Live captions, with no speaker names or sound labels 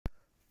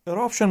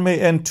Eruption may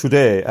end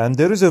today, and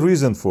there is a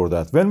reason for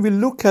that. When we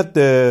look at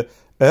the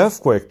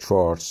earthquake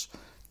charts,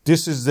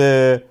 this is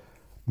the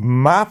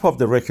map of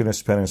the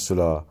Reykjanes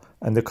Peninsula,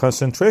 and the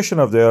concentration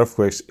of the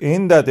earthquakes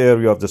in that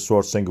area of the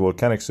Svartsengi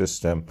volcanic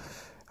system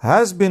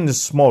has been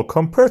small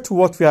compared to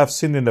what we have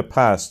seen in the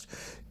past.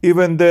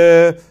 Even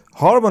the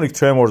harmonic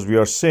tremors we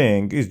are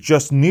seeing is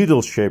just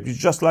needle shaped. It's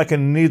just like a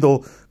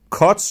needle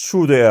cuts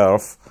through the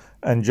earth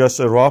and just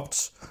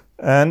erupts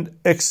and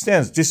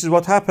extends. This is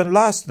what happened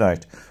last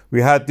night.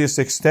 We had this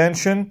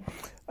extension,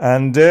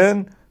 and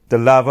then the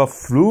lava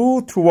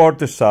flew toward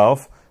the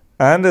south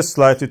and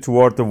slightly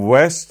toward the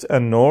west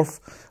and north.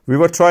 We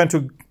were trying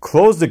to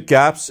close the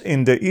gaps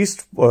in the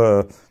east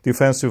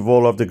defensive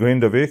wall of the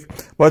Grindavik,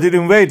 but it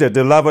invaded.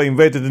 The lava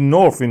invaded the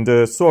north in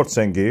the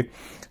Svartsengi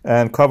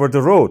and covered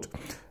the road.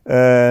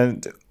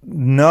 And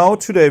now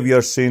today we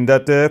are seeing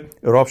that the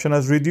eruption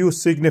has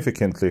reduced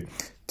significantly.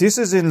 This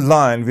is in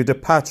line with the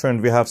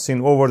pattern we have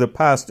seen over the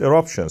past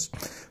eruptions.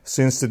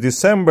 Since the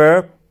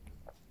December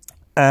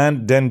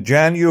and then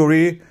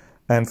January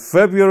and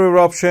February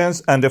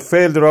eruptions and the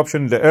failed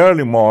eruption in the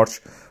early March,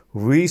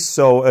 we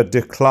saw a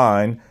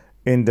decline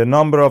in the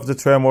number of the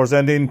tremors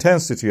and the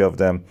intensity of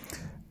them.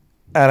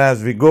 And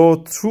as we go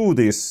through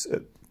this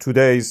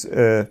today's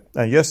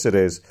and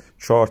yesterday's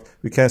chart,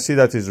 we can see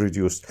that is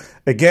reduced.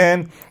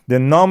 Again, the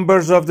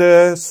numbers of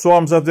the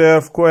swarms of the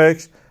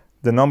earthquakes,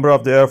 the number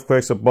of the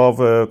earthquakes above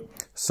a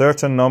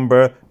certain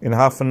number in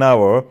half an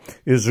hour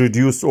is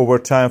reduced over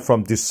time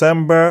from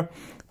December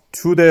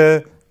to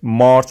the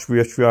March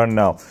which we are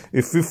now.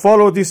 If we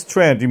follow this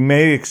trend, you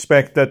may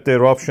expect that the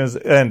eruptions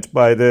end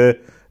by the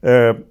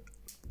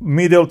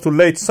middle to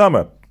late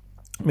summer.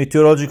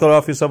 Meteorological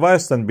Office of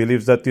Iceland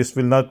believes that this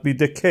will not be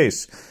the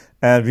case,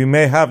 and we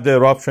may have the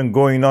eruption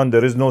going on.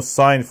 There is no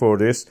sign for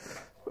this,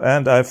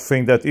 and I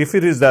think that if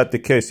it is that the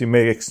case, it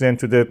may extend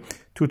to the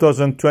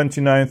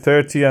 2029,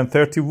 30, and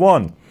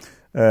 31,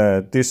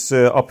 this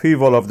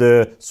upheaval of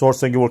the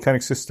Svartsengi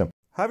volcanic system.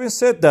 Having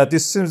said that, it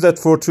seems that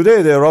for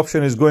today the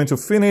eruption is going to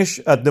finish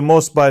at the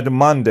most by the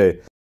Monday.